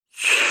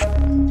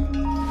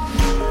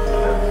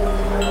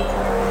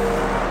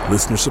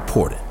Listener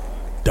supported.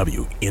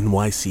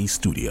 WNYC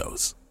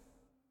Studios.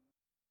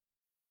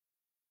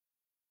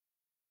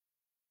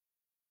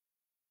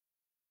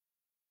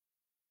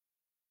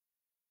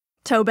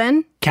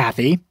 Tobin.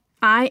 Kathy.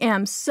 I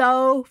am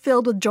so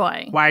filled with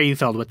joy. Why are you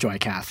filled with joy,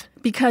 Kath?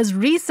 Because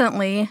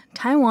recently,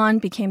 Taiwan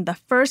became the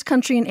first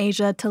country in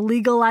Asia to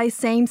legalize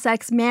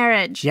same-sex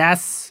marriage.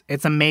 Yes,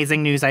 it's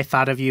amazing news. I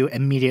thought of you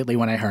immediately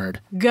when I heard.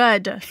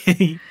 Good.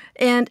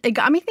 And it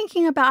got me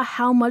thinking about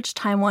how much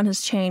Taiwan has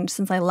changed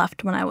since I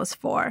left when I was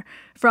 4.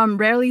 From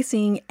rarely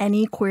seeing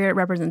any queer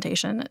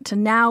representation to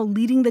now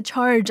leading the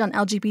charge on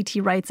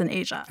LGBT rights in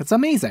Asia. It's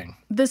amazing.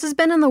 This has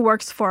been in the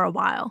works for a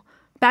while.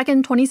 Back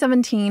in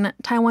 2017,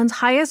 Taiwan's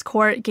highest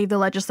court gave the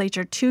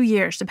legislature 2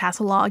 years to pass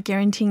a law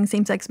guaranteeing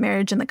same-sex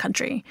marriage in the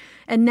country.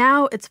 And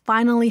now it's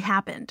finally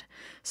happened.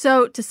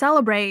 So to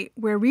celebrate,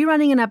 we're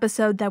rerunning an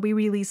episode that we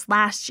released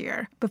last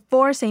year,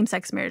 before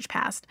same-sex marriage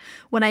passed,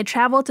 when I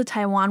traveled to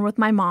Taiwan with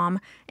my mom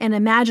and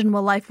imagined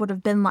what life would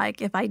have been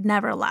like if I'd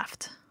never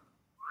left.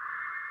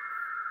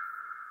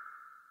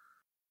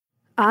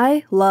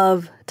 I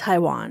love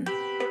Taiwan.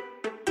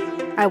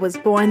 I was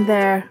born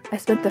there. I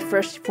spent the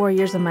first 4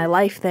 years of my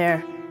life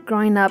there.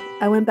 Growing up,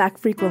 I went back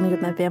frequently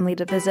with my family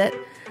to visit.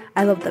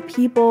 I love the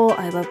people,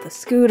 I love the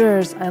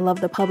scooters, I love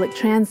the public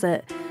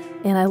transit,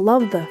 and I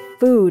love the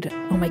food.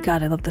 Oh my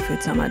god, I love the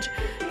food so much.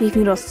 Beef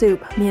noodle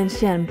soup, mian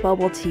xian,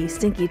 bubble tea,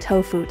 stinky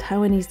tofu,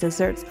 Taiwanese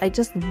desserts. I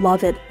just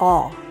love it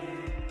all.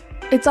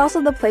 It's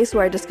also the place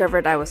where I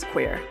discovered I was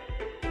queer.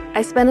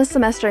 I spent a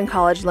semester in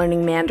college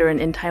learning Mandarin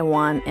in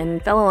Taiwan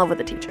and fell in love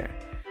with a teacher.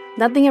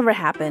 Nothing ever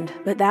happened,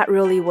 but that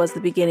really was the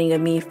beginning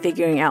of me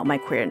figuring out my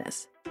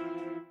queerness.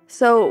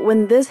 So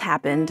when this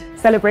happened...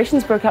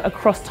 Celebrations broke out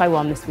across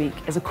Taiwan this week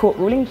as a court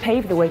ruling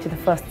paved the way to the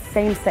first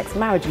same-sex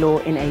marriage law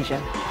in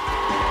Asia.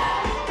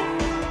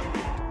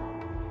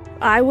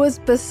 I was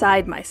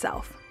beside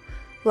myself.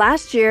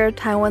 Last year,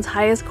 Taiwan's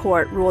highest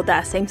court ruled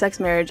that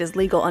same-sex marriage is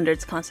legal under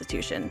its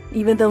constitution,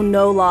 even though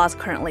no laws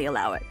currently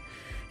allow it.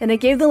 And it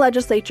gave the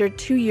legislature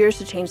 2 years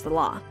to change the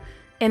law.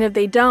 And if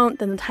they don't,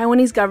 then the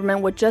Taiwanese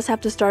government would just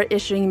have to start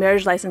issuing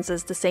marriage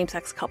licenses to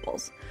same-sex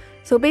couples.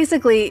 So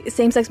basically,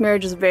 same-sex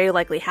marriage is very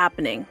likely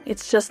happening.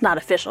 It's just not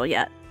official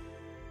yet.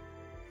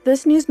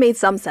 This news made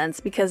some sense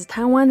because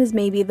Taiwan is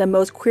maybe the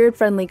most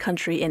queer-friendly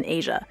country in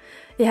Asia.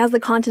 It has the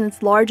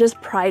continent's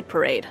largest pride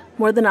parade,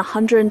 more than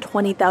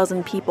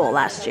 120,000 people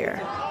last year.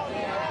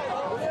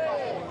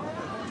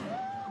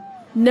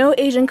 No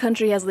Asian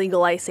country has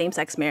legalized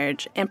same-sex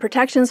marriage, and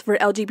protections for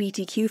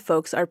LGBTQ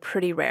folks are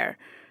pretty rare.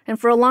 And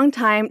for a long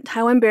time,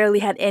 Taiwan barely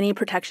had any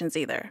protections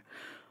either.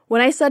 When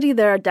I studied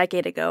there a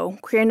decade ago,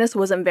 queerness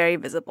wasn't very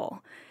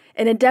visible.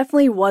 And it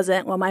definitely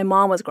wasn't when my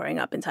mom was growing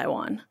up in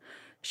Taiwan.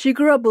 She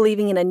grew up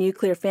believing in a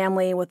nuclear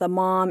family with a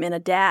mom and a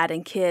dad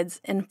and kids,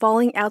 and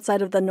falling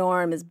outside of the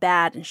norm is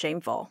bad and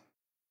shameful.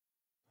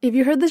 If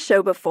you heard this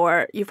show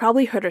before, you've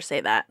probably heard her say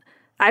that.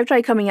 I've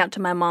tried coming out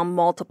to my mom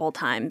multiple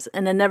times,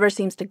 and it never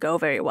seems to go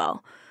very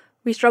well.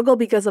 We struggle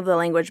because of the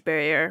language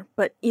barrier,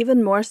 but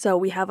even more so,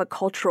 we have a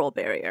cultural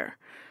barrier.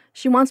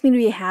 She wants me to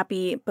be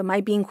happy, but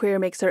my being queer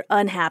makes her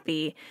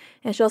unhappy,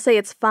 and she'll say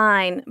it's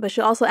fine, but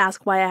she'll also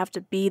ask why I have to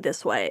be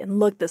this way and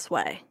look this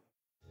way.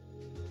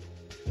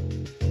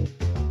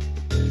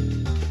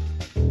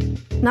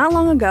 Not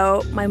long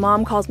ago, my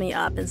mom calls me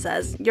up and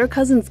says, "Your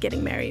cousin's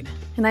getting married."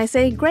 And I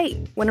say, "Great,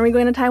 when are we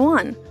going to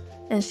Taiwan?"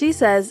 And she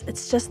says,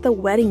 "It's just the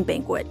wedding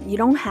banquet. You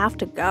don't have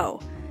to go."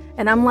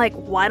 And I'm like,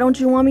 "Why don't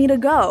you want me to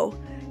go?"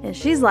 And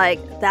she's like,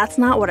 "That's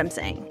not what I'm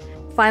saying."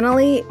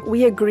 Finally,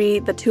 we agree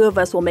the two of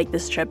us will make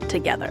this trip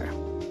together.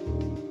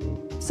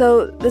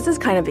 So this is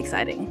kind of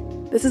exciting.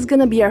 This is going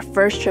to be our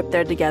first trip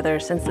there together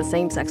since the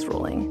same-sex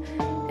ruling.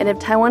 And if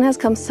Taiwan has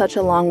come such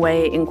a long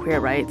way in queer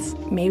rights,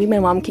 maybe my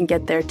mom can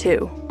get there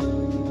too.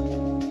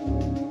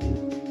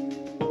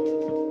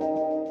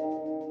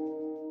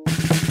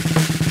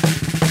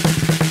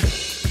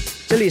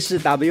 This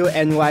is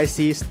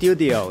WNYC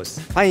Studios，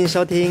 欢迎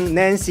收听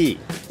Nancy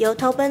由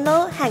Tobin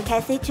Lo 和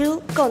Kathy Chu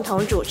共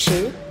同主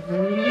持。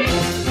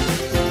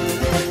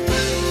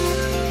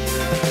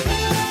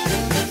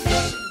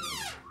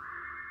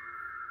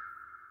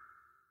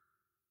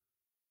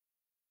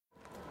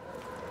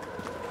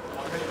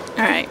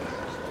All right,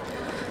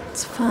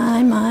 let's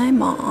find my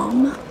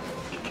mom.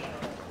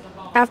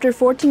 After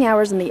 14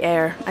 hours in the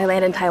air, I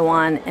land in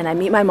Taiwan and I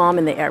meet my mom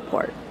in the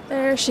airport.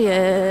 There she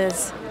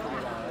is.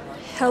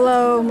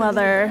 Hello,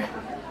 Mother.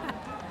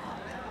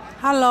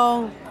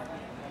 Hello.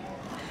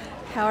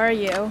 How are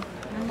you?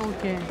 I'm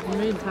okay. I'm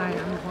very tired.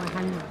 I'm quite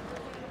hungry.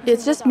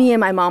 It's just me and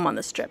my mom on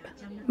this trip.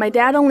 My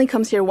dad only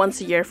comes here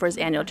once a year for his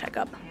annual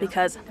checkup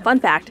because, fun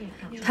fact,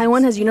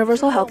 Taiwan has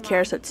universal health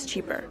care, so it's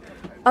cheaper.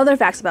 Other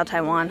facts about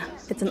Taiwan: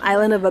 it's an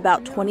island of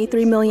about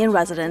 23 million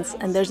residents,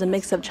 and there's a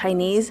mix of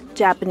Chinese,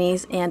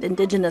 Japanese, and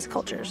indigenous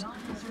cultures.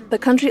 The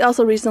country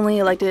also recently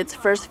elected its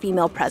first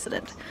female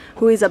president,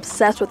 who is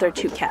obsessed with her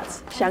 2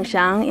 cats,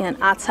 Xiang and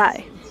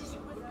Cai.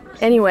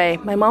 Anyway,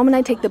 my mom and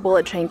I take the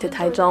bullet train to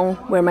Taichung,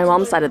 where my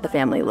mom's side of the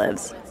family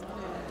lives.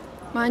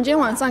 Mom, 今天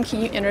晚上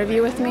can you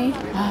interview with me?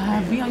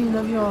 不要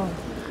interview.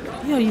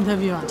 要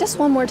interview 啊？ Just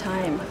one more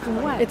time.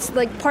 what? It's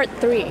like part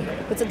 3.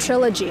 It's a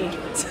trilogy.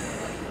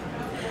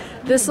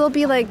 This will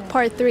be like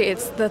part 3.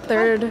 It's the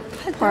third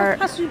part.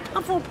 怕水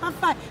怕风怕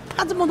fight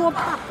怕这么多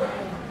怕，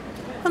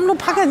那么多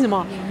怕干什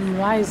么？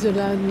 Why is it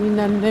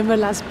never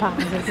last part？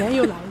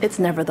 又来。 It's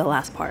never the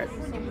last part.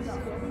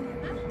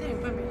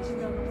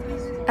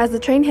 As the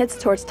train heads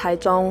towards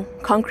Taichung,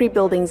 concrete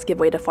buildings give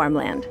way to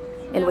farmland.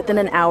 And within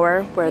an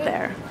hour, we're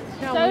there.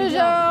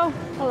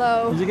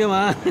 Hello. 你是干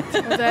嘛？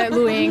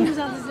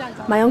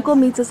 My uncle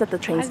meets us at the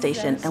train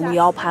station, and we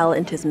all pile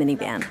into his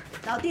minivan.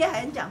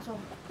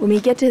 When we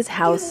get to his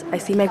house, I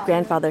see my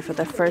grandfather for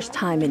the first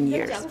time in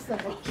years.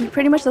 He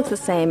pretty much looks the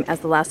same as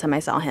the last time I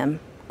saw him,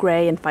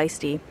 gray and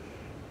feisty.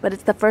 But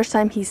it's the first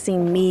time he's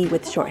seen me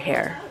with short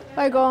hair.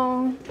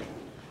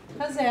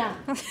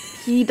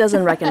 He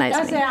doesn't recognize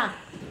me.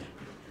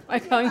 外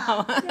公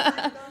好，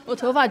我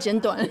头发剪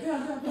短。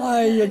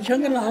哎呀，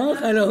像个男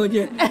孩了，好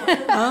像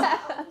啊。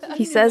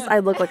 He says I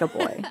look like a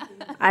boy.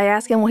 I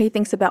ask him what he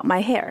thinks about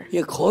my hair.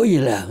 也可以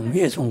了，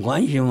没什么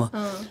关系嘛。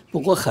不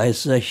过还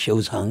是要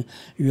修长，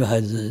女孩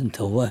子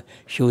头发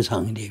修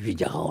长一点比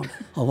较好了，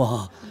好不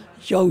好？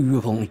交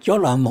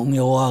男朋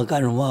友啊，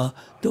干什么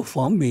都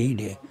方便一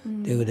点，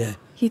对不对？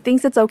 He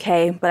thinks it's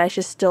okay, but I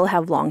should still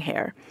have long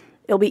hair.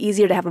 It'll be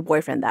easier to have a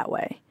boyfriend that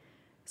way.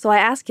 So I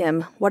ask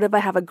him, what if I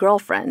have a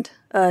girlfriend,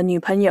 a 女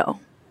朋友?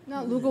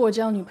 那如果我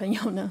交女朋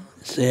友呢？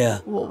谁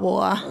啊？我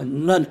啊。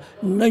那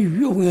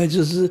女朋友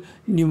就是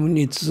你们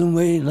的姊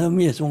妹，那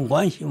没什么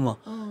关系嘛，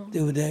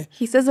对不对？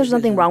 He says there's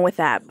nothing wrong with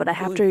that, but I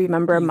have to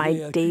remember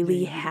my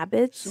daily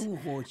habits.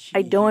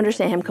 I don't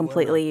understand him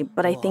completely,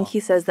 but I think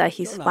he says that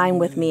he's fine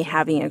with me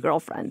having a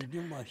girlfriend.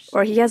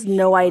 Or he has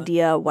no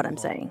idea what I'm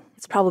saying.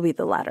 It's probably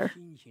the latter.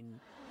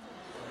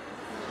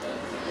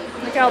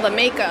 Look at all the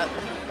makeup.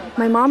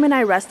 My mom and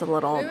I rest a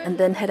little and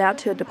then head out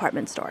to a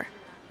department store.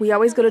 We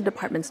always go to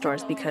department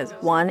stores because,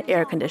 1,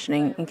 air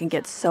conditioning, and can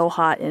get so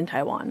hot in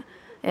Taiwan.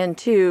 And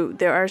 2,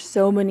 there are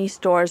so many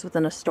stores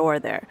within a store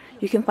there.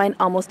 You can find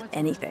almost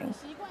anything.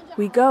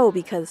 We go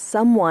because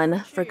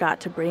someone forgot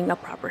to bring a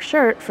proper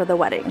shirt for the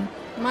wedding.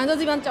 你们这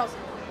地方叫什么？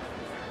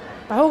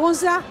百货公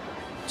司啊，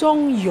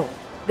中友。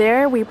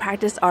 There, we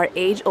practice our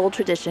age-old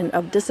tradition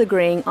of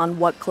disagreeing on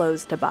what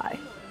clothes to buy.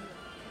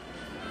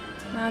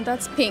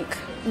 That's pink.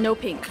 No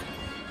pink.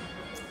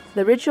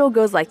 The ritual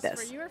goes like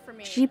this.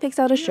 She picks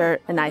out a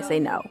shirt and I say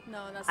no.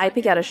 I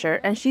pick out a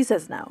shirt and she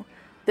says no.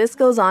 This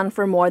goes on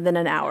for more than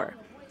an hour.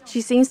 She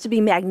seems to be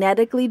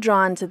magnetically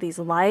drawn to these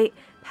light,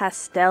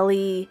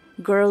 pastel-y,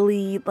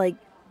 girly, like,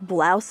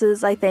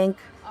 blouses, I think.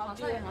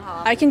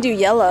 I can do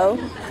yellow.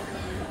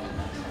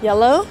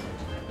 Yellow?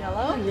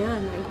 Yellow? Yeah,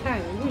 难看，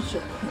绿水。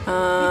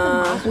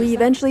 We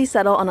eventually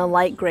settle on a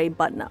light gray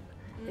button-up.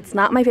 It's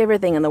not my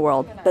favorite thing in the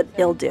world, but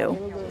it'll do.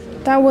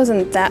 That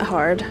wasn't that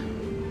hard.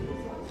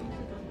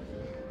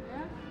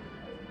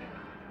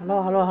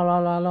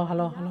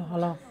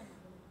 Hello.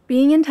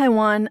 Being in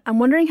Taiwan, I'm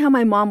wondering how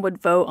my mom would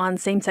vote on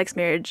same-sex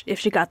marriage if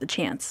she got the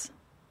chance.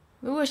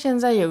 如果现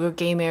在有个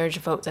gay marriage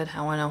vote 在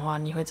台湾的话，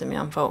你会怎么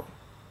样 vote？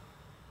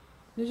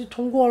 那就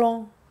通过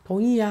咯，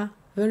同意啊。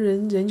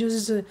人就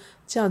是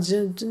这样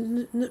子，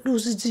那路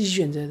是自己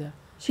选择的。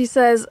 She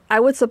says, I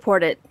would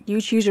support it. You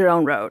choose your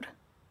own road.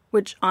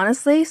 Which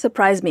honestly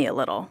surprised me a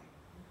little.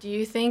 Do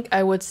you think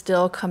I would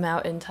still come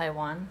out in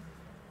Taiwan?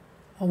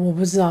 我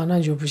不知道，那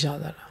就不晓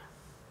得了。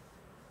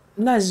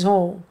那时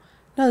候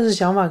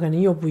想法肯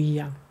定又不一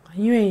样，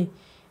因为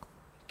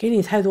给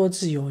你太多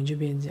自由，你就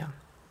变成这样。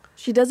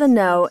 She doesn't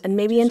know, and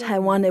maybe in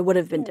Taiwan it would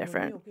have been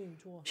different.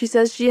 She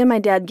says she and my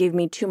dad gave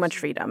me too much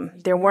freedom.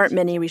 There weren't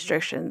many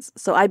restrictions,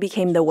 so I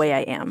became the way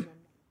I am.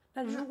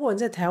 那如果你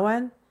在台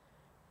湾，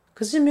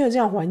可是没有这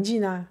样环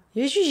境啊，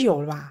也许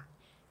有了吧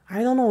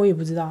 ？I don't know， 我也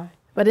不知道。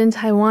 But in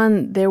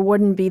Taiwan, there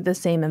wouldn't be the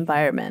same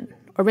environment.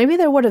 Or maybe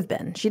there would have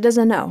been. She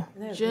doesn't know.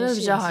 觉得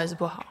比较好还是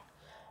不好？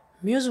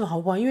没有什么好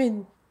不好，因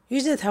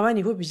为在台湾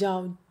你会比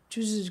较，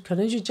就是可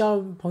能去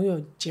交朋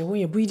友、结婚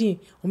也不一定，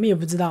我们也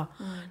不知道。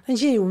但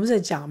现在我们在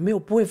讲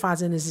不会发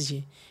生的事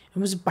情，我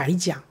们是白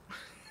讲，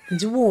你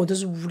就问我都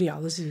是无聊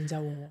的事情在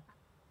问我。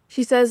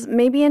 She says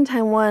maybe in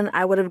Taiwan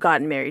I would have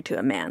gotten married to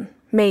a man.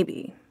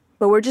 Maybe.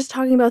 But we're just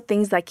talking about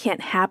things that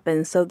can't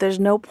happen, so there's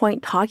no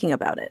point talking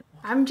about it.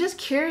 I'm just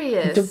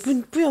curious.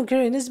 不用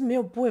care， 那是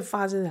不会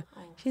发生的。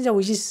现在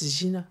我已经死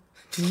心了，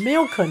没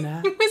有可能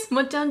啊。为什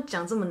么这样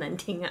讲这么难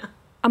听啊？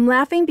 I'm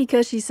laughing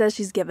because she says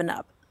she's given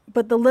up.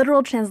 But the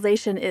literal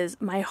translation is,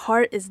 my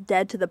heart is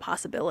dead to the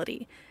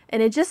possibility.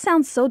 And it just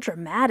sounds so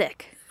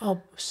dramatic.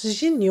 死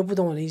心你又不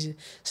懂我的意思，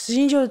死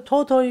心就是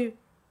totally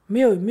没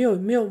有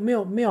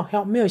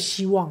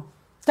希望，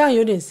当然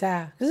有点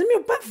sad， 可是没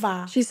有办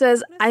法。 She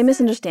says, I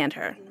misunderstand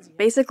her.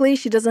 Basically,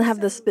 she doesn't have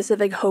the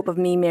specific hope of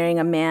me marrying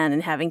a man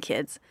and having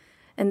kids.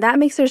 And that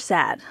makes her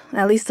sad,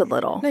 at least a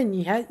little. 那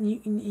你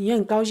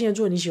很高兴地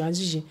做你喜欢的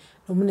事情，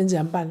我们能怎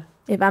样办呢？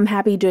 If I'm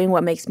happy doing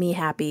what makes me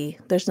happy,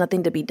 there's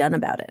nothing to be done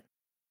about it.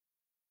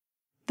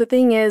 The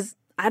thing is,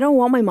 I don't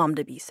want my mom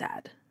to be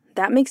sad.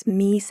 That makes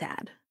me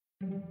sad.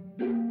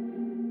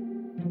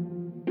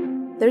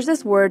 There's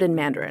this word in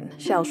Mandarin,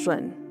 孝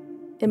顺.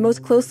 It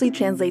most closely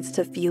translates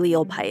to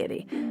filial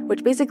piety,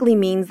 which basically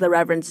means the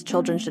reverence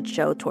children should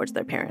show towards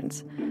their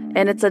parents.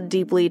 And it's a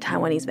deeply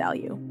Taiwanese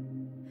value.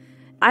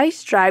 I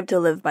strive to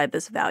live by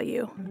this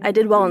value. I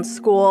did well in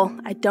school,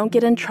 I don't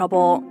get in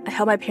trouble, I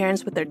help my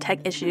parents with their tech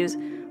issues.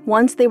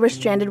 Once they were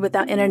stranded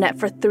without internet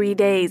for 3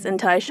 days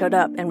until I showed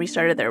up and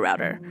restarted their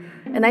router.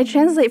 And I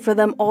translate for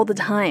them all the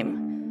time.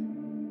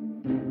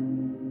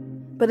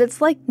 But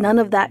it's like none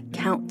of that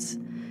counts.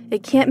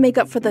 It can't make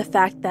up for the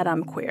fact that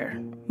I'm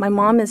queer. My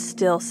mom is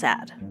still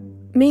sad.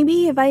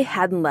 Maybe if I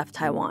hadn't left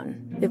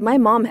Taiwan, if my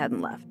mom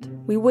hadn't left,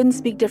 we wouldn't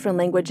speak different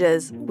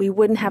languages, we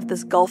wouldn't have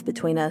this gulf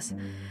between us,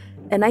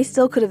 and I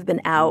still could have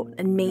been out,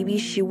 and maybe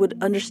she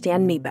would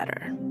understand me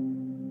better.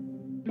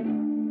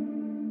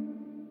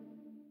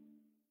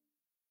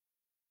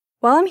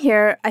 While I'm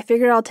here, I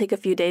figured I'll take a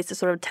few days to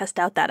sort of test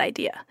out that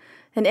idea.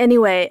 And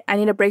anyway, I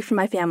need a break from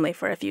my family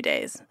for a few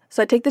days.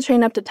 So I take the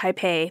train up to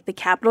Taipei, the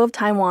capital of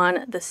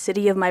Taiwan, the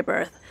city of my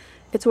birth.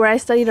 It's where I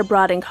studied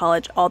abroad in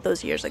college all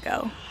those years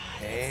ago.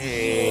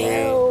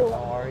 Hey, how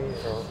are you?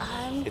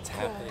 It's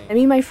happening. I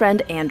meet my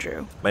friend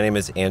Andrew. My name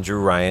is Andrew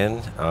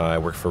Ryan. I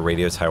work for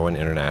Radio Taiwan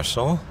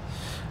International.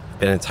 I've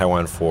been in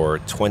Taiwan for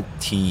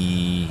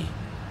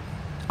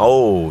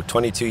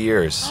 22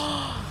 years.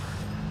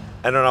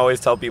 I don't always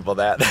tell people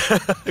that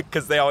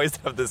because they always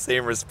have the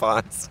same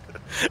response.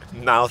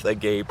 Mouth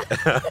agape.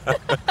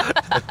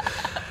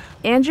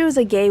 Andrew is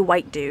a gay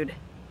white dude.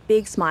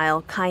 Big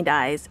smile, kind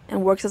eyes,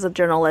 and works as a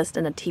journalist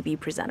and a TV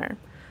presenter.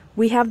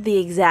 We have the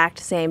exact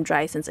same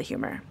dry sense of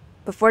humor.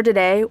 Before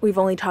today, we've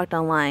only talked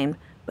online,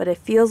 but it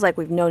feels like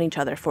we've known each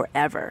other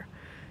forever.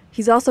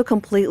 He's also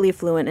completely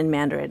fluent in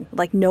Mandarin,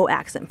 like no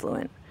accent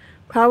fluent.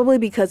 Probably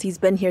because he's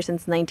been here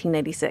since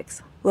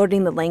 1996,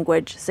 learning the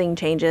language, seeing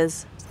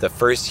changes. The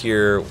first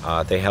year,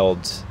 they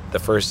held the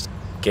first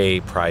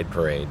gay pride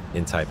parade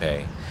in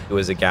Taipei. It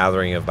was a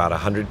gathering of about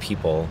 100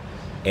 people,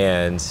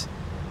 and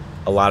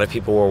a lot of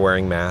people were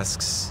wearing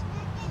masks.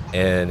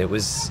 And it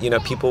was,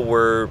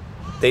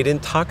 they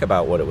didn't talk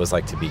about what it was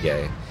like to be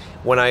gay.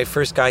 When I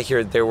first got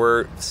here, there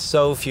were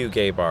so few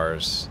gay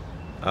bars.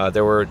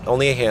 There were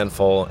only a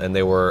handful, and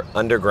they were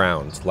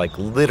underground, like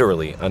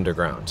literally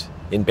underground,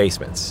 in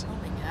basements. Oh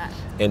my God.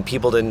 And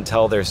people didn't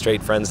tell their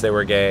straight friends they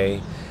were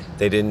gay.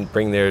 They didn't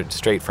bring their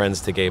straight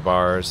friends to gay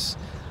bars.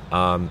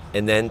 And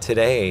then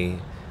today,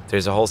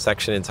 there's a whole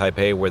section in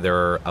Taipei where there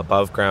are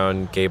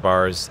above-ground gay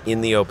bars in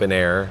the open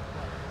air.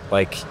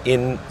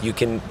 You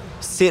can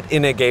sit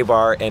in a gay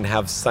bar and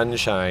have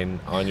sunshine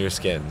on your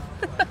skin.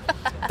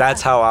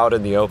 That's how out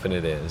in the open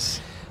it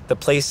is. The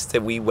place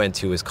that we went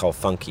to is called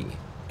Funky.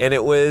 And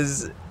it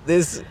was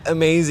this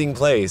amazing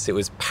place. It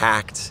was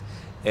packed.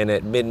 And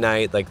at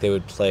midnight, they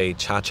would play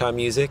cha-cha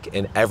music,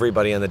 and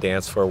everybody on the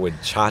dance floor would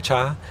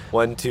cha-cha.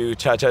 1, 2,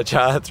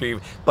 cha-cha-cha, 3.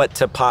 But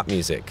to pop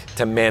music,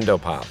 to Mando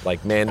pop,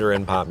 like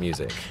Mandarin pop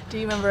music. Do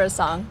you remember a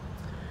song?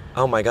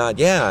 Oh my God,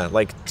 yeah,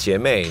 like 姐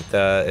妹,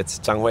 it's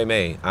Zhang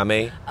Huimei,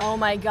 Amei. Oh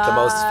my God. The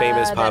most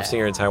famous pop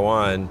singer in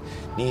Taiwan.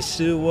 你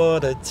是我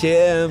的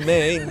姐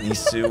妹, 你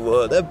是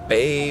我的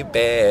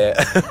baby.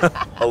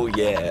 Oh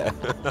yeah.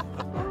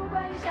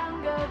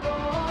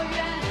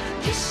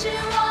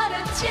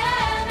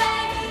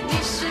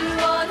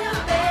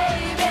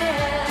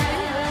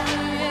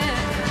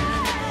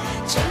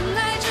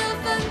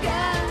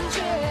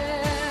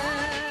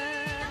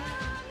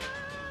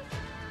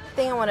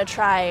 Thing I want to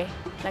try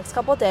next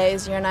couple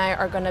days, you and I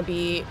are going to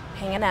be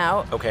hanging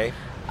out. Okay.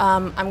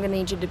 I'm going to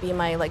need you to be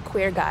my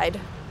queer guide.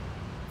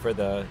 For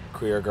the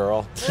queer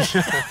girl.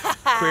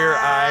 Queer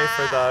eye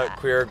for the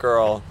queer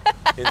girl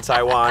in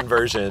Taiwan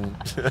version.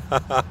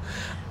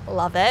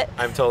 Love it.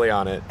 I'm totally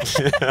on it.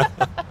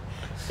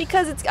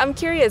 Because I'm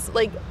curious,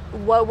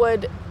 what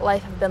would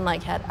life have been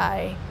like had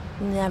I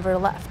never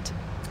left?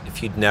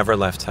 If you'd never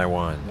left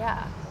Taiwan.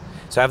 Yeah.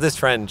 So I have this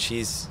friend,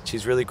 she's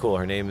really cool.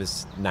 Her name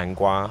is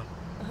Nangua.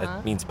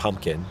 That means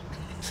pumpkin.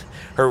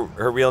 Her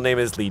real name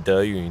is Li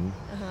Deyun.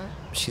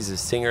 She's a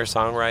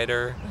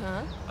singer-songwriter.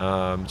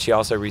 She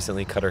also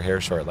recently cut her hair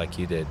short like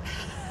you did.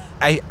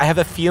 I have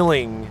a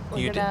feeling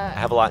you'd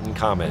have a lot in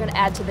common. We're going to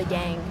add to the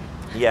gang.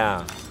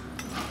 Yeah.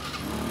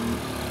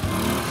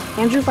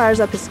 Andrew fires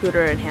up his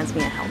scooter and hands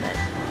me a helmet.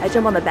 I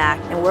jump on the back,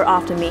 and we're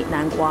off to meet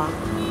Nangua.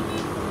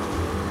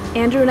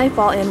 Andrew and I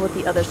fall in with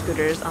the other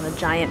scooters on a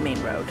giant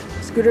main road.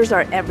 Scooters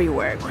are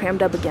everywhere,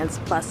 crammed up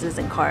against buses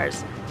and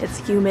cars. It's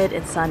humid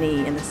and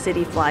sunny, and the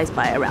city flies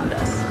by around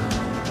us.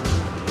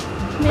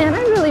 Man,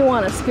 I really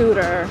want a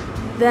scooter.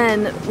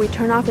 Then we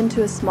turn off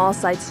into a small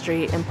side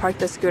street and park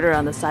the scooter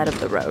on the side of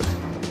the road.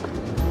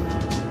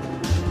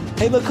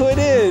 Hey, look who it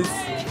is!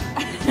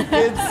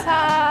 It's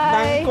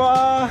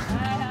Nangua.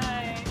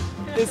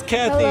 It's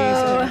Kathy.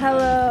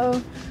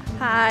 Hello.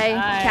 Hi.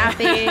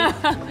 Kathy.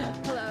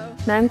 Hello.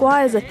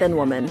 Nangua is a thin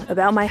woman,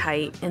 about my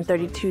height, and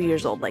 32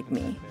 years old like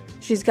me.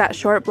 She's got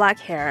short black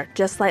hair,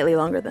 just slightly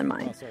longer than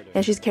mine,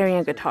 and she's carrying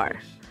a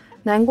guitar.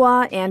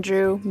 Nangua,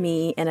 Andrew,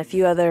 me, and a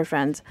few other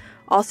friends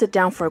all sit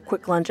down for a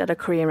quick lunch at a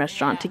Korean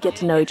restaurant to get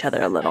to know each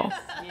other a little.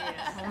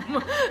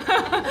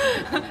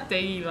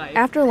 daily life.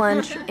 After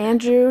lunch,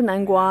 Andrew,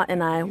 Nangua,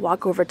 and I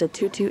walk over to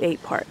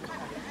 228 Park.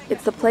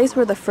 It's the place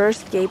where the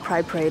first gay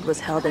pride parade was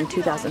held in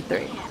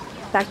 2003.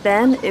 Back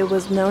then, it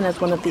was known as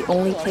one of the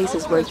only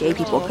places where gay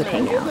people could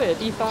hang out.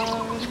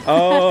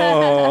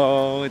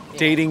 Oh,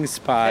 dating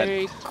spot.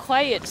 Very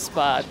quiet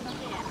spot.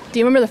 Do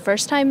you remember the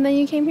first time that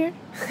you came here?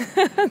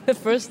 The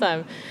first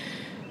time,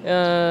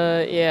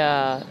 that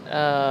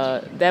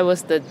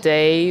was the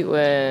day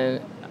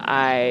when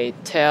I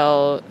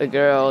tell a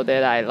girl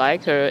that I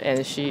like her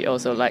and she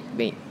also liked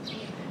me.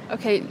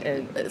 Okay,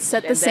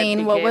 set the And scene.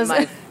 that What was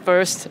became it?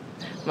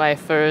 my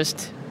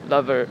first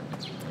lover.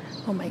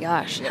 Oh my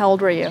gosh, how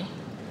old were you?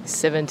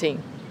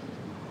 17.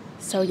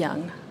 So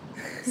young.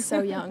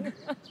 So young.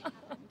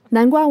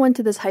 Nangua went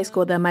to this high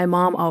school that my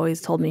mom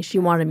always told me she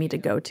wanted me to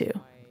go to,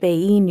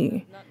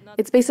 Beinu.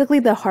 It's basically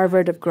the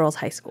Harvard of girls'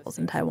 high schools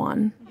in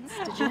Taiwan.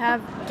 Did you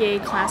have gay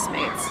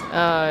classmates?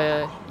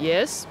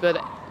 Yes, but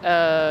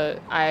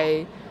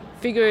I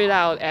figured it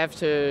out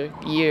after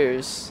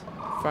years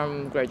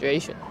from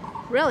graduation.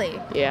 Really?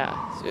 Yeah,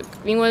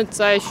 因为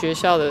在学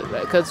校的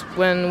because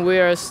when we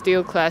are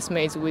still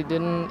classmates, we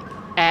didn't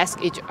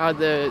ask each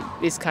other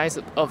these kinds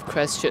of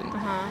questions.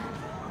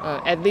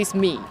 At least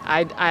me,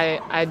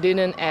 I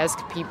didn't ask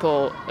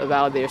people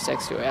about their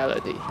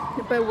sexuality.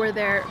 But were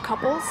there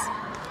couples?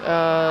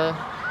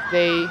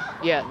 They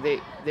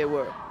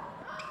were.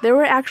 There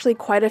were actually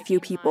quite a few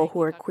people who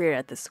were queer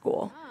at this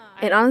school.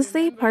 And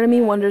honestly, part of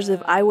me wonders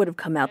if I would have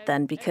come out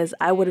then because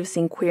I would have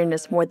seen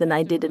queerness more than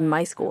I did in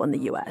my school in the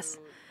U.S.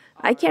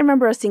 I can't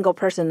remember a single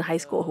person in high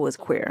school who was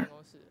queer.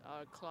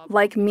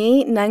 Like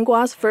me,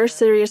 Nangua's first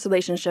serious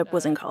relationship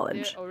was in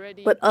college.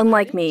 But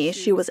unlike me,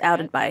 she was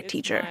outed by a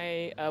teacher.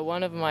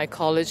 One of my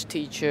college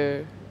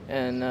teacher,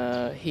 and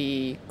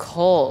he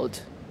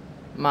called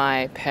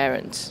my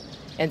parents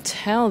and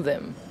tell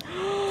them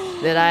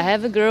that I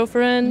have a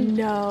girlfriend.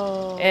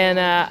 No. And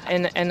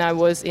I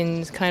was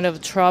in kind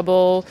of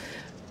trouble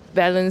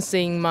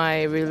balancing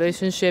my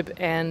relationship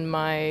and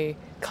my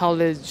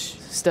college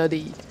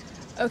study.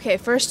 Okay,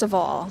 first of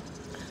all,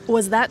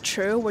 was that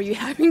true? Were you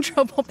having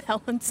trouble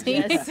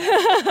balancing?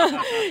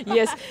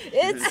 Yes.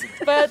 Yes.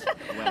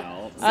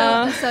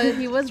 So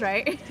he was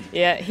right.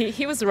 Yeah,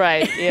 he was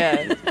right.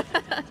 Yeah.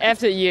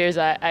 After years,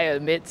 I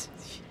admit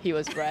he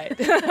was right.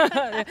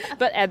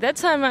 But at that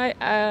time,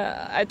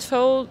 I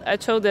told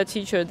the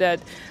teacher that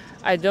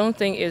I don't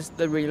think it's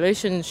the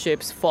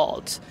relationship's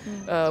fault.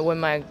 When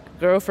my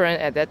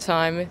girlfriend at that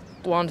time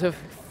wanted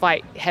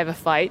to have a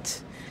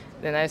fight,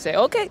 then I say,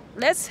 okay,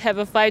 let's have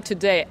a fight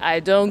today. I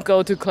don't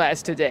go to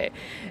class today.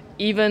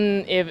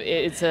 Even if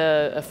it's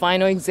a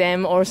final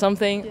exam or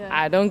something,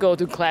 I don't go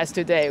to class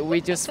today.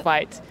 We just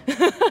fight.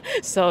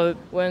 So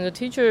when the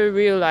teacher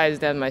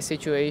realized that my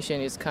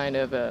situation is kind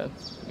of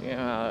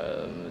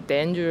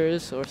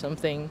dangerous or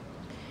something,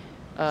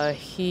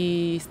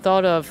 he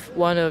thought of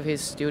one of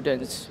his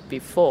students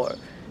before.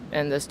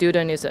 And the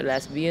student is a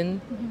lesbian.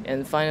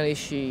 And finally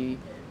she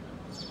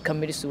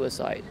committed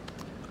suicide.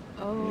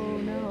 Oh,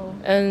 no.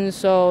 And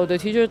so the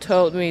teacher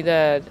told me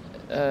that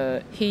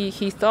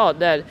he thought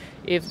that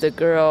if the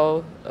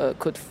girl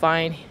could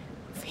find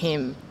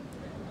him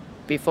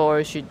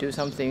before she do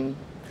something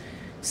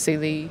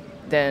silly,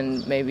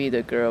 then maybe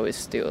the girl is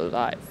still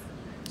alive.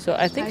 So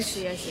I think I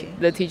see.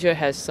 The teacher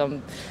has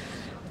some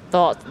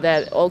thought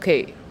that,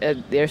 okay,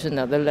 there's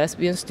another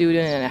lesbian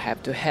student and I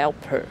have to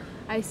help her.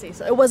 I see.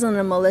 So it wasn't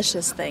a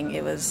malicious thing.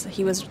 He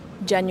was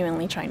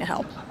genuinely trying to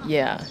help.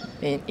 Yeah,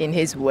 in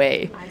his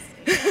way. I see.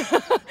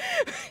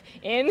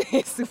 In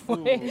his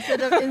way.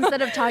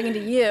 Instead of talking to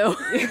you,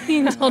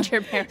 he told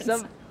your parents.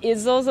 So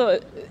it's also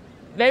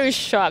very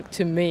shocked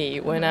to me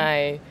when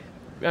I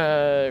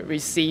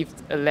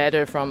received a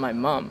letter from my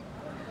mom.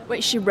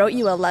 Wait, she wrote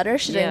you a letter?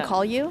 She didn't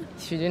call you?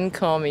 She didn't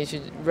call me.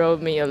 She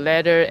wrote me a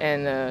letter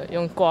and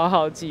用挂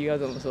号寄要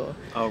怎么说?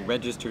 Oh,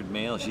 registered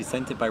mail. She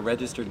sent it by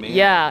registered mail.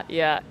 Yeah.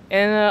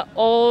 And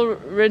all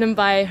written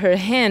by her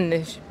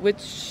hand, which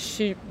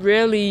she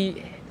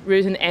rarely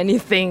written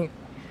anything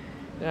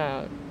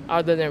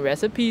other than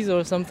recipes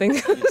or something.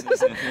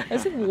 I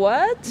said,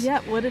 what?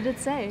 Yeah, what did it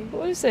say?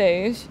 What did it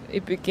say?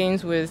 It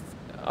begins with,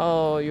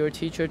 oh, your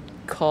teacher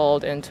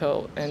called and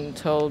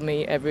told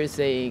me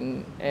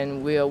everything,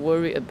 and we are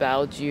worried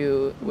about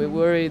you. We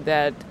worry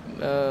that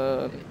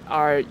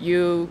are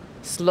you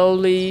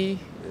slowly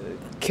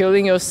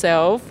killing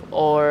yourself,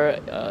 or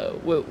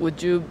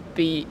would you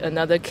be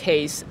another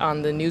case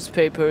on the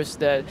newspapers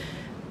that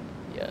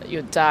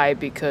you die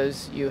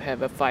because you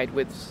have a fight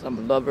with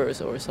some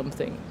lovers or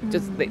something?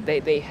 Just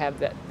they have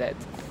that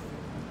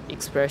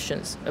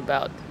expressions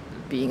about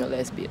being a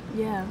lesbian.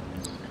 Yeah.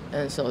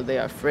 And so they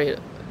are afraid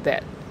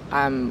that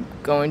I'm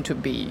going to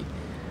be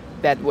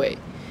that way.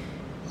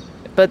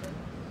 But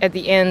at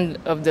the end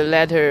of the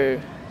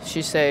letter,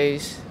 she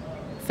says,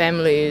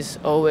 family is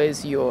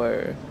always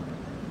your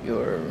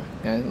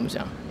怎么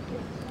讲?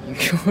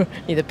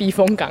你的避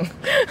风港.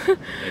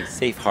 A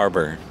safe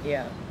harbor.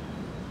 Yeah.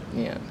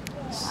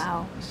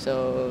 Wow.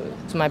 So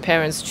my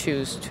parents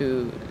choose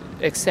to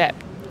accept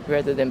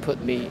rather than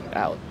put me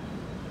out.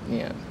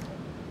 Yeah.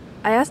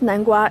 I asked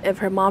Nangua if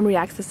her mom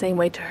reacts the same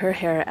way to her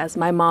hair as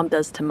my mom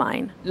does to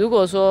mine. 如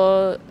果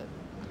说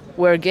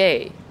we're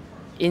gay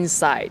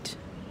inside,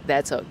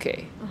 that's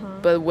okay.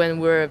 But when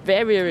we're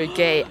very, very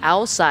gay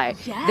outside,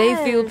 they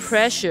feel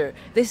pressure.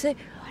 They say,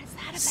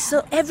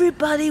 so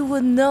everybody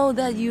would know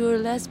that you're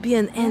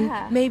lesbian, and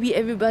maybe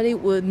everybody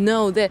would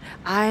know that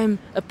I'm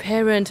a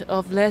parent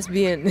of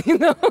lesbian, you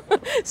know?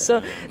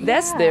 So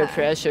that's their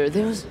pressure.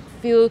 They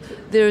feel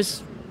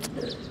there's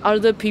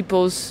other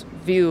people's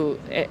view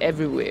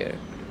everywhere.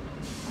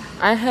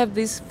 I have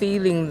this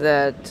feeling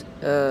that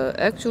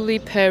actually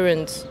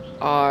parents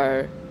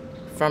are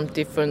from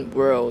different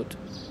world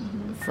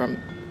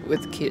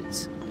with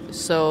kids.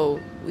 So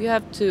we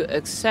have to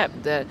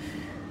accept that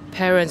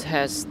parents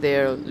has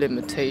their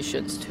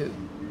limitations too.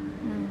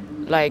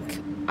 Like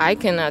I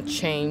cannot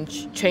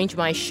change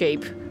my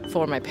shape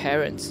for my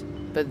parents,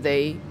 but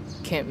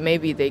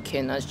maybe they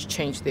cannot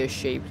change their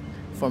shape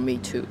for me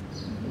too.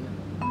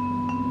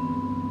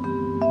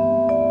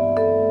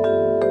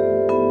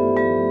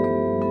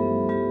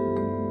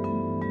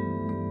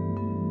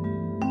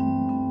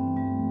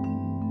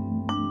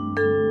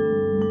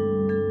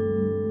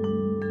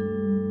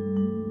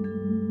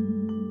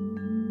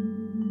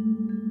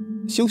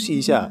 休息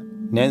一下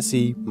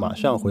 ，Nancy 马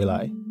上回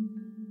来。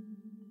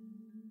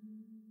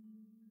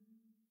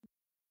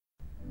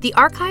The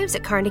archives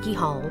at Carnegie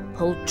Hall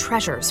hold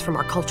treasures from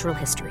our cultural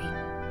history.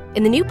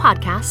 In the new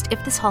podcast,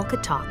 If This Hall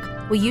Could Talk,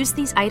 we use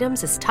these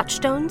items as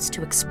touchstones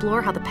to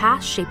explore how the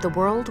past shaped the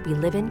world we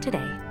live in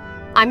today.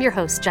 I'm your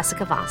host,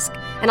 Jessica Vosk,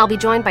 and I'll be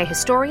joined by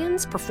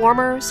historians,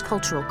 performers,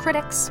 cultural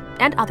critics,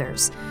 and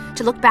others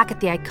to look back at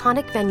the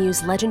iconic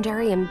venue's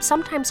legendary and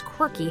sometimes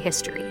quirky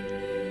history.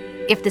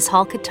 If This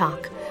Hall Could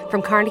Talk,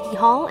 from Carnegie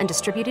Hall and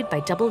distributed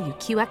by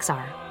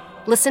WQXR.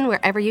 Listen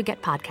wherever you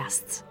get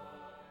podcasts.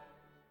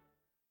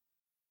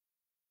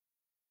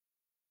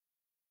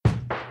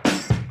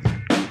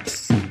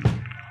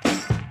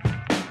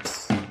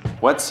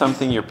 What's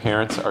something your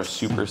parents are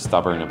super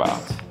stubborn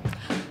about?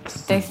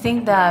 They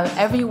think that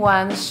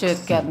everyone should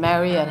get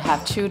married and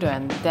have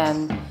children,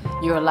 then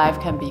your life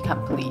can be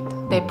complete.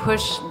 They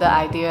push the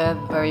idea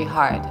very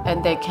hard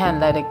and they can't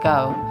let it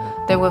go.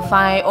 They will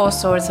find all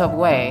sorts of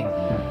ways.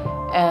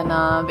 And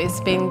it's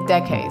been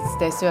decades,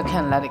 they still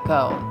can't let it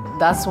go.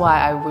 That's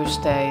why I wish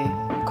they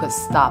could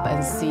stop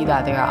and see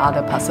that there are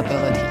other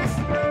possibilities.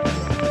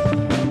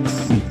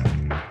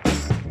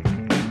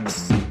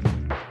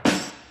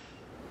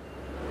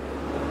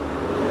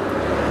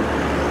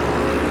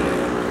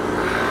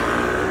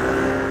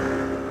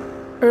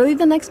 Early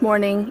the next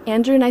morning,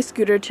 Andrew and I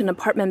scootered to an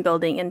apartment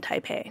building in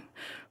Taipei.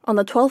 On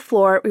the 12th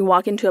floor, we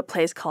walk into a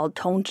place called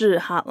同志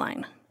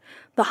Hotline.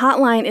 The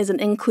Hotline is an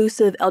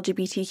inclusive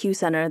LGBTQ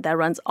center that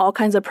runs all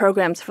kinds of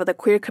programs for the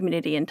queer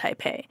community in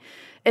Taipei,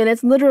 and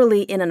it's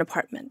literally in an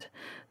apartment.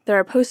 There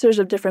are posters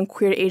of different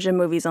queer Asian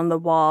movies on the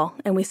wall,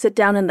 and we sit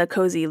down in the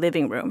cozy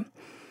living room.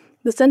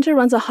 The center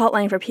runs a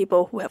hotline for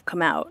people who have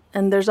come out,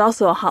 and there's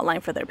also a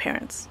hotline for their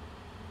parents.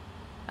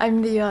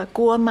 I'm the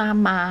Guo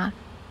Mama.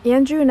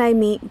 Andrew and I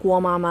meet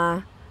Guo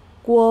Mama.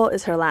 Guo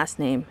is her last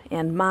name,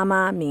 and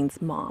Mama means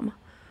mom.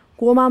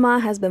 Guo Mama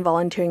has been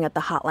volunteering at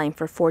the hotline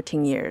for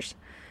 14 years.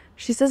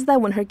 She says that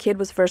when her kid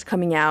was first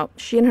coming out,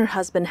 she and her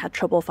husband had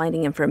trouble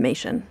finding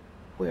information.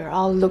 We're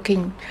all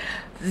looking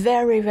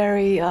very,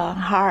 very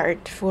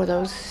hard for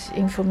those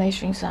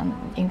informations on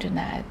the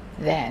internet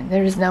then.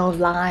 There is no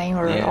Line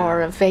or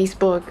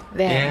Facebook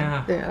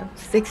then.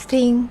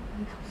 16,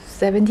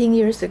 17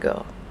 years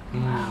ago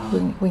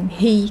when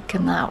he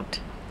came out.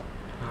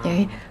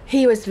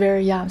 He was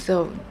very young,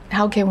 so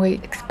how can we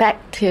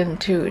expect him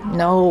to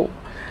know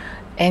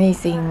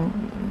anything,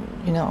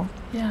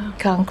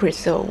 concrete?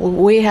 So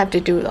we have to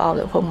do all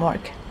the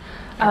homework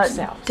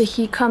ourselves. Did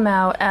he come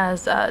out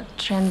as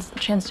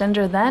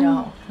transgender then?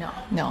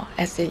 No,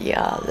 as a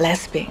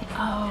lesbian.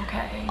 Oh,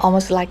 okay.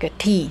 Almost like a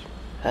T,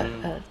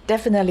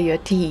 definitely a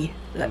T.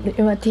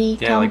 A T,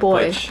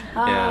 tomboy.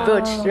 Like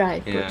Butch,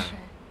 right. Butch.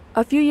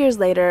 A few years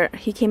later,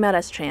 he came out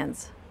as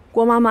trans.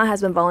 Guo Mama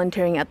has been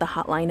volunteering at the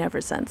hotline ever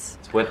since.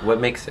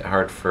 What makes it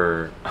hard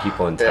for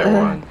people in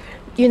Taiwan?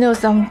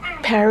 Some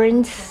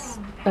parents,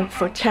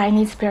 for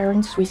Chinese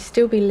parents, we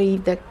still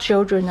believe that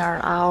children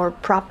are our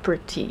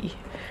property.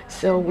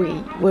 So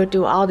we will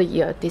do all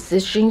the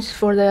decisions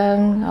for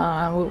them.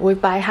 We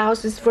buy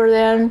houses for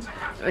them,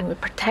 and we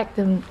protect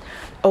them,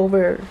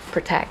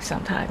 overprotect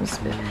sometimes.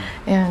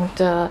 And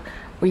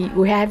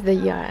we have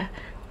the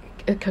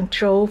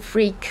control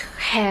freak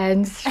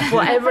hands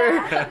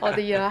forever, or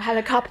the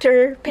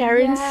helicopter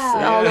parents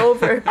all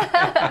over.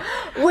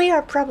 We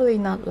are probably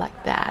not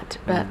like that,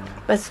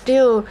 but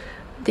still,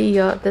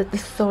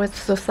 the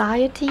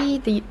society,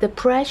 the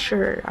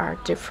pressure are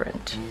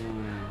different,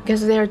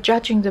 because they're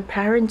judging the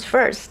parents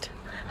first.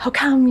 How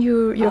come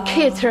your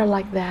kids are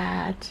like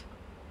that?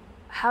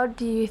 How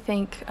do you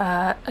think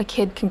a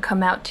kid can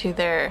come out to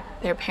their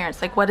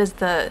parents? Like, what is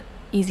the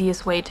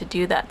easiest way to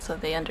do that so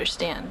they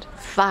understand?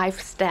 5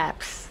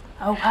 steps.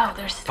 Oh, wow,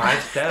 there's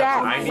 5 steps.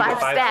 I need a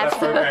 5-step steps.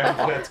 program.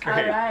 That's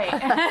great. All right.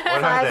 What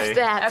are 5 they?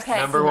 steps. Okay.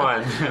 Number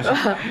 1.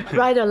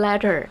 Write a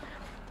letter.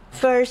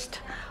 First,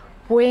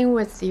 when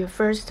was the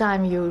first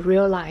time you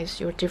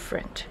realized you're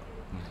different?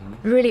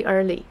 Really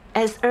early,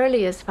 as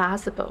early as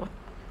possible.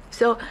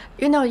 So,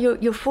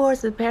 you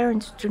force the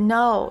parents to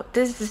know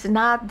this is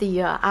not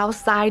the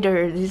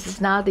outsider, this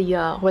is not the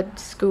what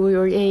school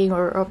you're in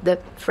or the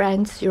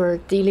friends you're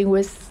dealing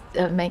with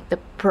make the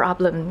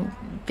problem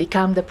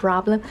become the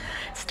problem.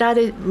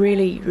 Started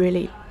really,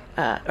 really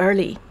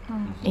early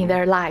in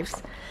their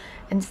lives.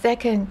 And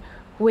second,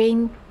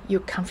 when you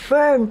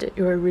confirmed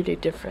you're really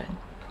different.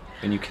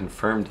 When you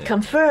confirmed it.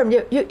 Confirm.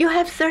 You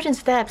have certain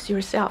steps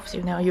yourselves.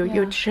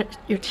 You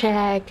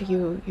check.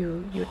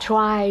 You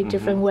try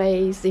different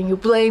ways, and you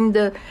blame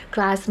the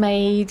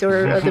classmates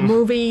or the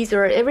movies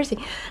or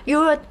everything.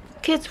 Your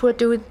kids will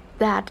do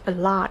that a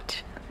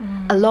lot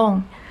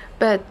alone,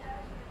 but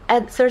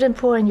at a certain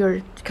point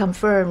you're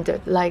confirmed.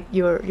 Like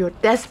you're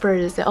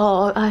desperate. Say,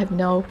 oh, I have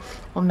no,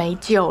 我没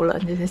救了.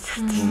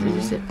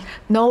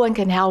 No one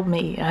can help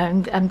me.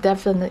 I'm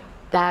definitely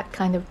that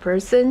kind of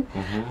person.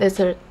 There's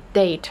a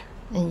date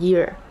and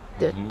year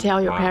to tell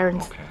your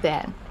parents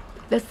then.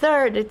 The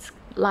third, it's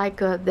like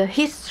the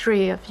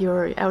history of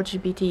your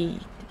LGBT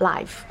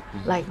life,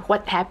 like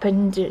what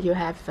happened. You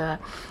have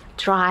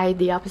tried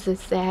the opposite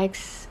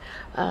sex.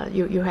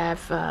 You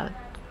have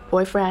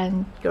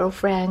boyfriend,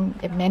 girlfriend,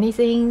 and many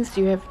things.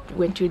 You have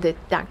went to the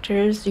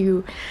doctors.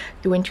 You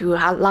went to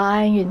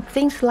hotline and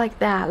things like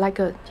that, like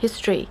a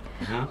history.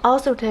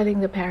 Also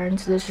telling the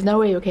parents there's no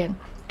way you can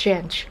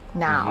change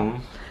now.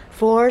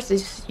 Fourth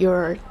is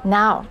your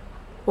now.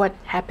 What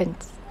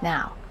happens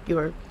now?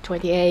 You're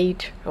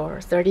 28 or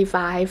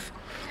 35.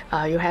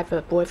 You have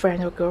a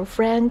boyfriend or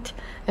girlfriend,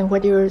 and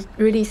what you're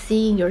really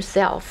seeing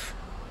yourself.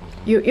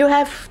 You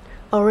have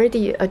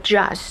already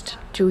adjusted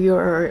to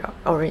your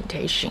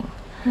orientation,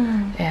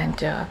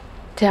 and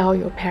tell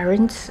your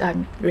parents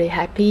I'm really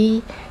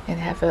happy and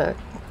have a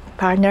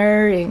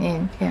partner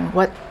and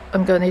what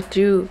I'm gonna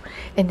do.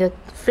 And the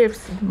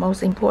fifth,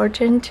 most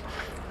important,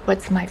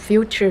 what's my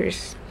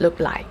futures look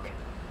like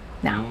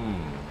now.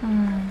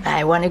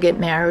 I want to get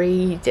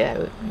married.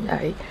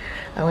 I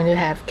want to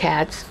have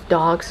cats,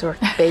 dogs, or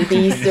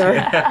babies, or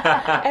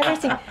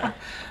everything.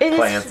 It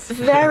Plants. is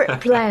very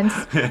plans,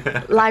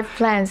 life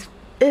plans.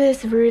 It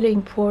is really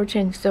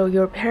important. So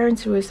your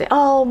parents will say,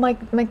 "Oh, my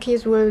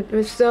kids were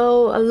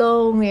so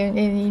alone,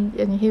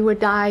 and he would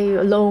die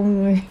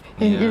alone,"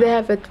 and they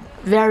have a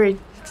very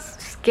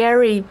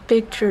scary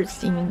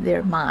pictures in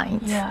their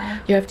minds. Yeah.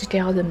 You have to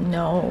tell them,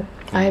 "No,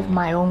 I have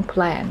my own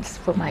plans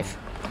for my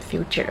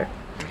future."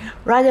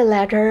 Write a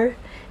letter.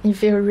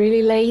 If you're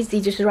really lazy,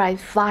 just write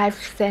 5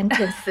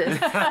 sentences.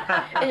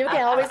 And you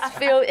can always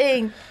fill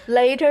in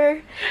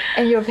later,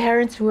 and your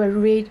parents will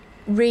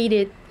read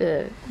it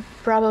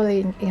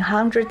probably in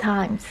 100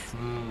 times.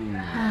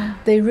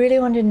 They really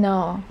want to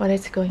know what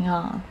is going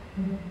on.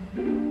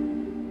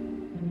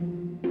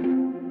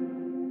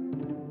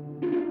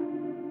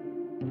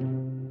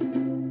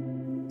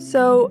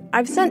 So,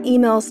 I've sent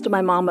emails to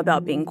my mom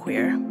about being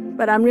queer,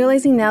 but I'm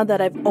realizing now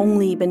that I've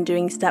only been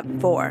doing step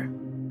 4.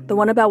 The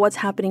one about what's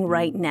happening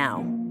right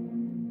now.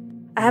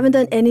 I haven't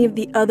done any of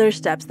the other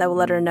steps that will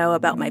let her know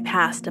about my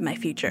past and my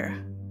future.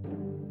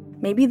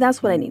 Maybe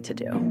that's what I need to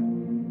do.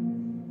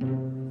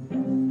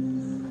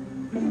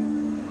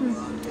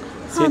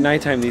 See, at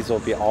nighttime, these will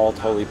be all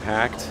totally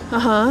packed.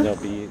 They'll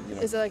be,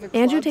 Is it like a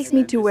Andrew club? takes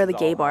me to where the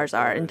gay bars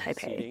are in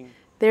Taipei.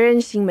 They're in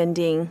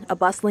Xinmending, a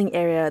bustling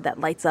area that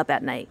lights up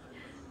at night.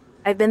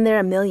 I've been there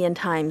a million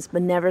times,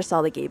 but never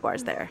saw the gay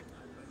bars there.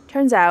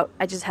 Turns out,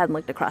 I just hadn't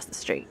looked across the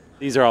street.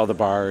 These are all the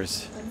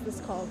bars. What's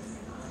this called?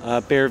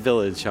 Bear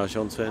Village,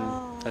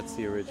 Xiaoxiongcun. That's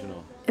the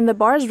original. And the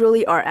bars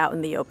really are out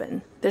in the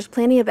open. There's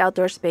plenty of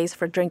outdoor space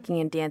for drinking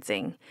and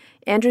dancing.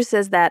 Andrew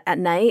says that at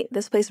night,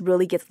 this place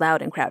really gets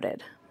loud and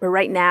crowded. But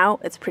right now,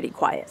 it's pretty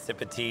quiet.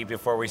 Sip of tea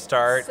before we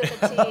start.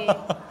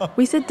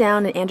 We sit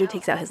down and Andrew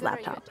takes out his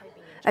laptop.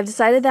 I've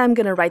decided that I'm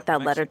going to write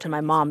that letter to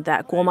my mom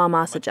that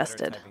Guomama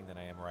suggested.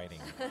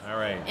 All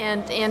right.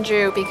 And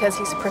Andrew, because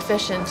he's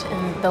proficient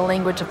in the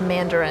language of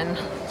Mandarin,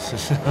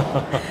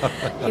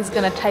 he's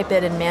going to type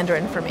it in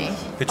Mandarin for me.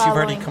 But you've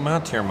already come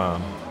out to your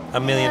mom a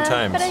million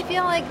times. But I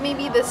feel like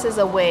maybe this is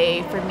a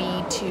way for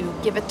me to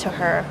give it to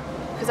her,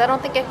 because I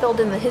don't think I filled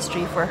in the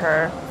history for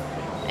her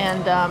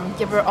and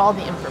give her all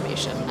the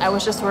information. I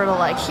was just sort of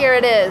like, here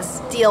it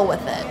is, deal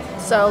with it.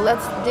 So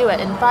let's do it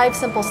in 5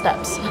 simple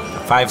steps.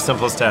 5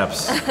 simple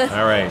steps.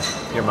 All right.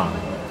 Your mom.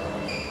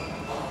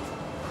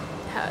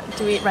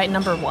 Do we write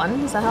number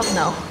 1? Does that help?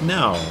 No.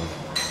 No.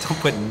 Don't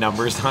put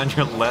numbers on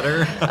your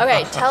letter.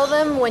 Okay, tell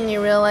them when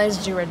you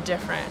realized you were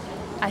different.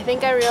 I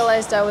think I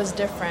realized I was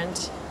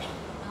different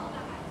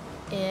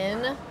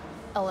in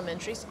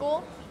elementary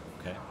school.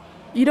 Okay.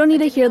 You don't need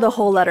to hear the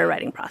whole letter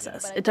writing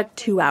process. It took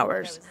 2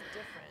 hours.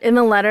 In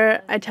the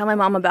letter, I tell my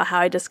mom about how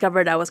I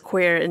discovered I was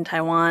queer in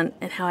Taiwan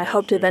and how I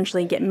hope to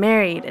eventually get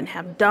married and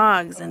have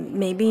dogs and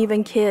maybe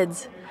even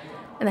kids.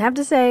 And I have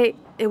to say,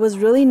 it was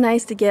really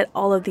nice to get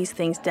all of these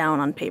things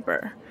down on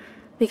paper.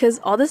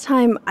 Because all this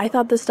time, I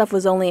thought this stuff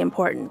was only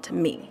important to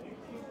me.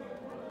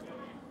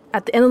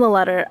 At the end of the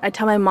letter, I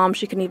tell my mom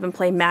she can even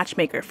play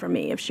matchmaker for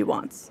me if she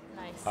wants.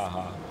 Nice.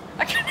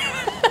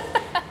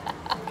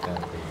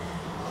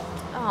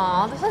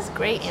 Aw, this is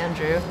great,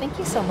 Andrew. Thank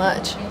you so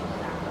much.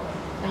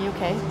 Are you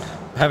okay?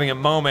 Having a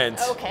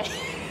moment. Okay.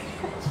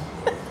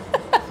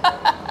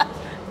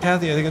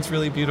 Kathy, I think it's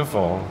really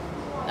beautiful.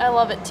 I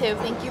love it too.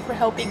 Thank you for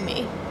helping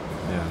me.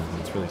 Yeah,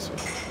 it's really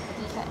sweet.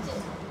 Okay.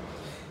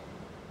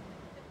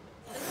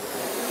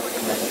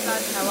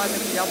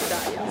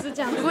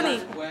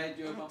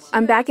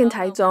 I'm back in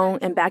Taiwan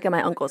and back at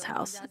my uncle's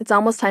house. It's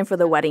almost time for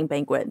the wedding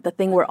banquet, the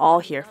thing we're all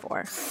here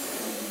for.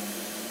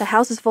 The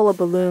house is full of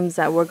balloons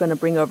that we're going to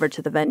bring over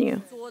to the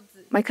venue.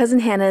 My cousin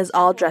Hannah is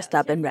all dressed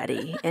up and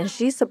ready, and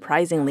she's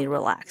surprisingly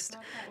relaxed.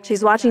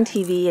 She's watching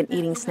TV and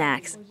eating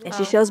snacks, and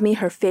she shows me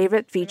her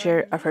favorite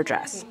feature of her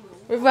dress.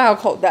 会不会还有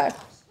口袋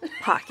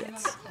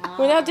Pockets.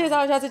 我要介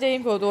绍一下这件衣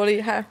服有多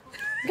厉害。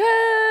看。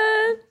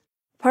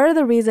 Part of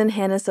the reason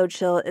Hannah's so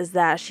chill is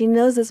that she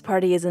knows this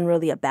party isn't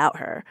really about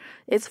her.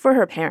 It's for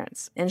her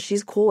parents, and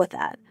she's cool with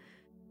that.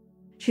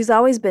 She's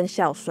always been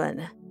孝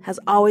顺, has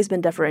always been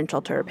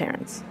deferential to her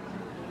parents.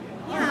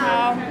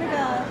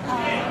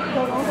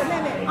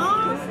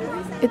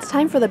 It's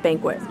time for the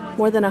banquet.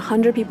 More than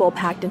 100 people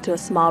packed into a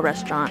small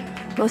restaurant,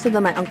 most of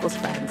them my uncle's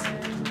friends.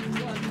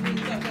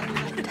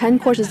 10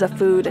 courses of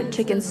food,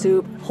 chicken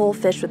soup, whole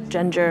fish with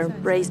ginger,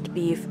 braised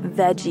beef,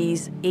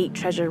 veggies, 8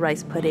 treasure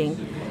rice pudding,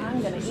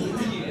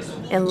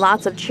 and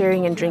lots of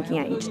cheering and drinking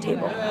at each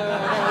table.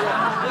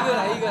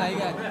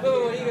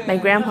 My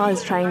grandpa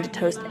is trying to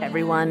toast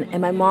everyone,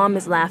 and my mom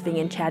is laughing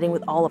and chatting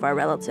with all of our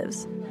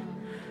relatives.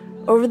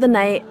 Over the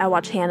night, I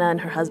watch Hannah and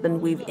her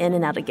husband weave in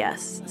and out of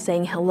guests,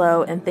 saying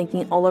hello and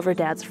thanking all of her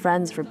dad's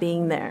friends for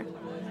being there.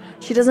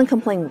 She doesn't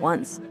complain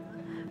once.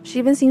 She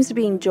even seems to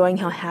be enjoying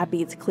how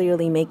happy it's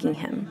clearly making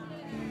him.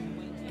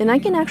 And I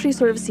can actually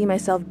sort of see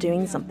myself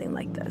doing something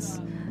like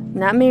this.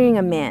 Not marrying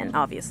a man,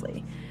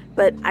 obviously,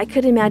 but I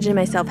could imagine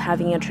myself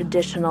having a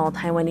traditional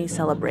Taiwanese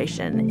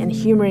celebration and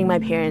humoring my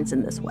parents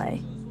in this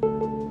way.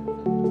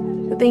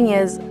 The thing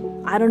is,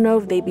 I don't know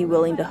if they'd be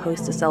willing to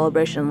host a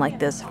celebration like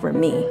this for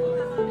me.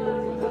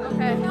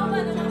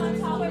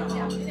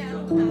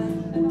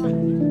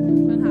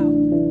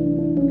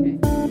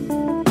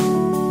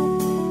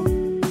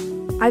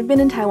 I've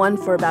been in Taiwan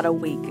for about a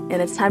week, and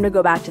it's time to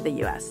go back to the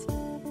US.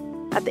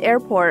 At the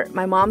airport,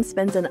 my mom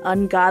spends an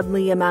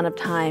ungodly amount of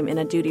time in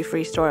a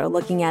duty-free store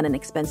looking at an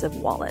expensive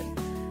wallet.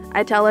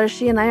 I tell her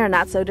she and I are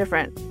not so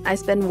different. I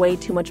spend way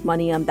too much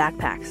money on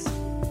backpacks.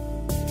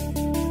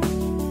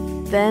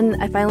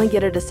 Then I finally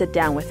get her to sit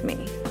down with me.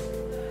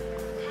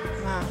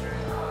 Mom,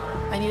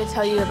 I need to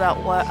tell you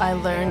about what I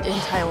learned in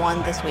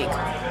Taiwan this week.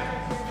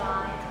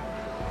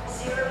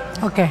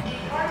 Okay.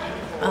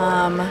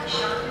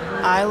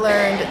 I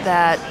learned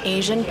that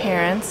Asian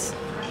parents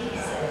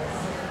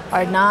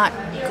are not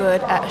good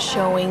at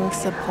showing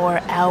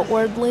support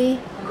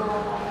outwardly,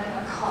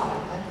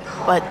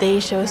 but they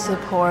show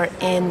support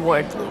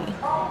inwardly.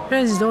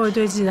 Parents 都会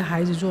对自己的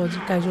孩子做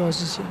该做的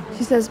事情。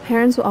 She says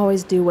parents will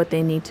always do what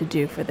they need to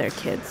do for their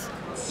kids.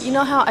 You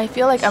know how I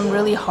feel like I'm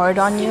really hard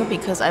on you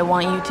because I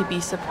want you to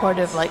be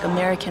supportive like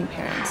American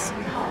parents.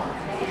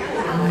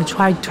 I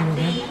tried to.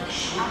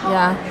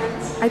 Yeah.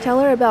 I tell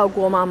her about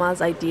Guo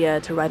Mama's idea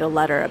to write a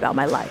letter about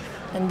my life.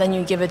 And then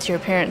you give it to your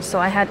parents. So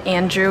I had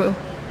Andrew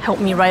help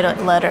me write a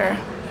letter.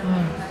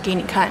 给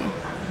你看.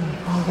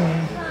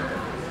 Okay.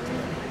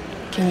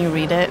 Can you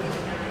read it?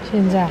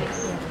 现在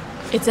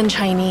It's in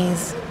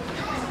Chinese.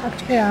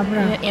 对啊，不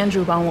然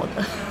Andrew 帮我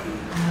的。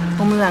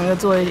我们两个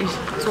坐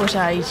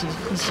下来一起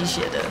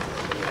写的。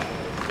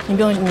你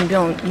不用 you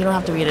don't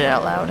have to read it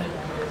out loud.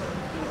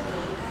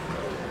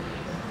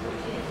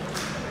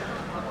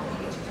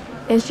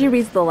 And she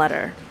reads the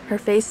letter. Her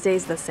face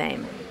stays the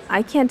same.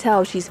 I can't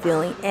tell if she's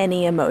feeling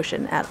any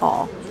emotion at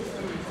all.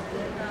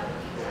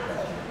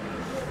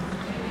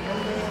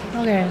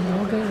 Okay,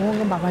 我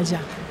跟爸爸讲。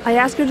 I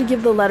ask her to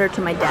give the letter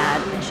to my dad,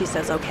 and she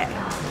says okay.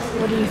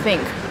 What do you think?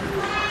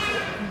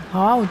 好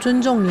啊，我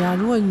尊重你啊。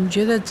如果你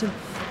觉得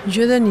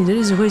你的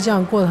日子会这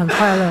样过得很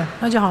快乐，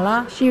那就好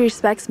啦。 She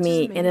respects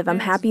me, and if I'm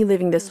happy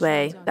living this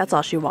way, that's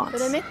all she wants.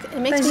 But it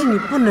makes 但是你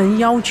不能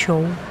要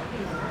求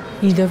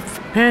你的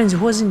parents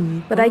或是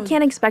你。 But I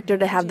can't expect her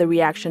to have the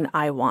reaction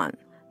I want.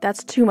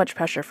 That's too much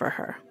pressure for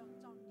her.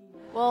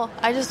 Well,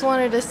 I just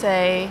wanted to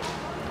say,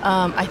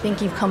 I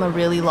think you've come a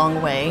really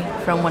long way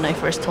from when I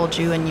first told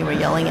you and you were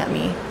yelling at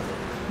me.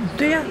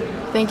 对呀。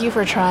 Thank you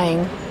for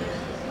trying.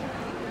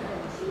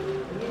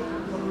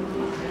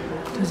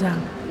 就这样，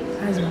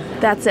还有什么？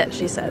 That's it,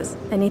 she says.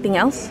 Anything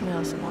else?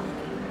 No.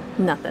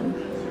 Nothing.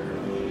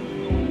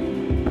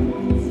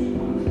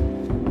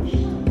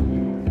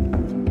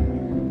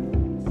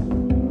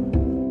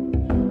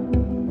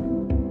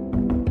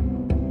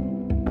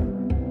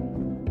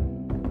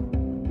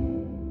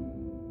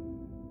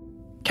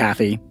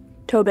 Kathy.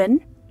 Tobin?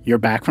 You're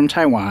back from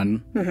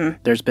Taiwan. Mm-hmm.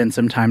 There's been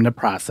some time to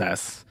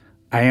process.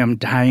 I am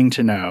dying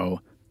to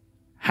know,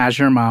 has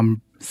your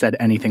mom said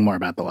anything more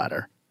about the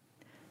letter?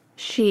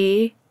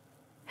 She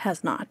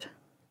has not.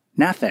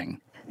 Nothing.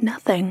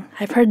 Nothing.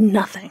 I've heard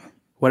nothing.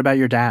 What about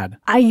your dad?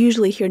 I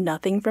usually hear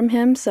nothing from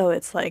him, so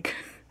it's like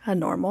a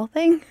normal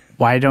thing.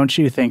 Why don't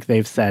you think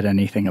they've said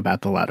anything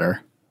about the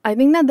letter? I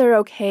think that they're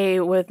okay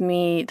with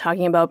me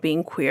talking about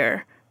being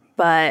queer,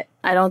 but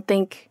I don't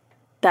think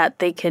that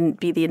they can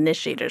be the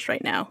initiators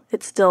right now.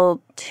 It's still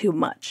too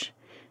much.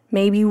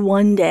 Maybe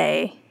one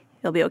day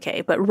it'll be okay,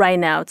 but right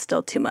now it's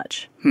still too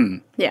much.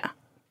 Yeah.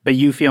 But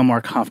you feel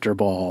more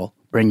comfortable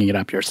bringing it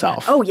up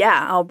yourself. Oh,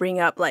 yeah. I'll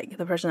bring up, like,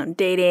 the person I'm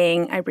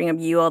dating. I bring up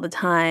you all the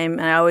time.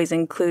 And I always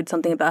include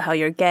something about how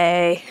you're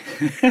gay.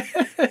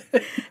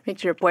 Make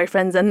sure your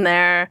boyfriend's in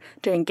there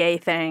doing gay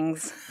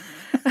things.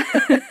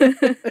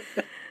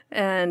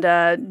 And,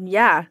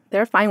 yeah,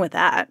 they're fine with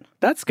that.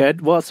 That's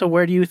good. Well, so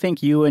where do you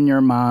think you and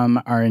your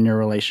mom are in your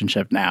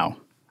relationship now?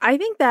 I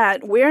think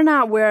that we're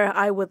not where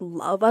I would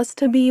love us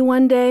to be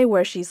one day,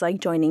 where she's like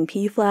joining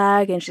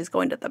PFLAG and she's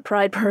going to the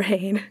Pride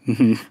Parade.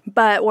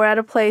 But we're at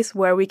a place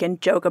where we can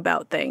joke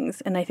about things,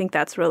 and I think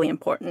that's really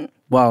important.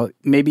 Well,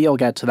 maybe you'll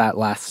get to that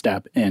last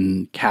step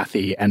in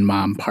Kathy and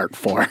Mom Part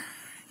 4.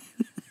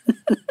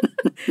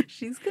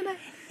 She's going to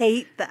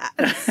hate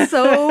that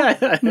so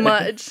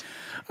much.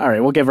 All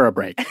right, we'll give her a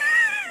break.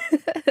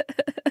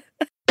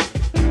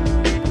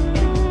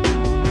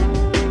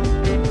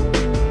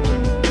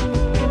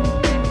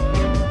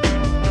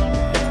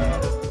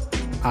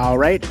 All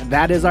right,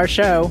 that is our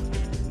show.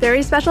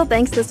 Very special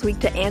thanks this week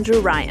to Andrew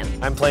Ryan.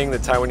 I'm playing the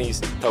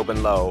Taiwanese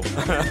Tobin Low.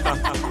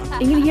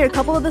 You can hear a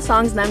couple of the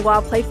songs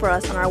Nangua played for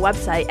us on our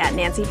website at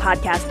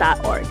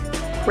nancypodcast.org.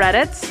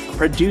 Credits: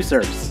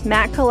 Producers: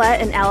 Matt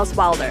Collette and Alice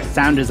Wilder.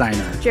 Sound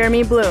designer: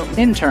 Jeremy Bloom.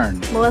 Intern: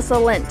 Melissa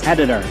Lint.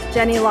 Editor: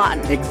 Jenny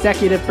Lawton.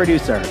 Executive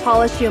producer: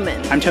 Paula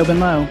Schumann. I'm Tobin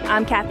Low.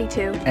 I'm Kathy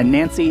Tu. And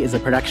Nancy is a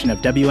production of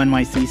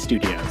WNYC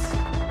Studios.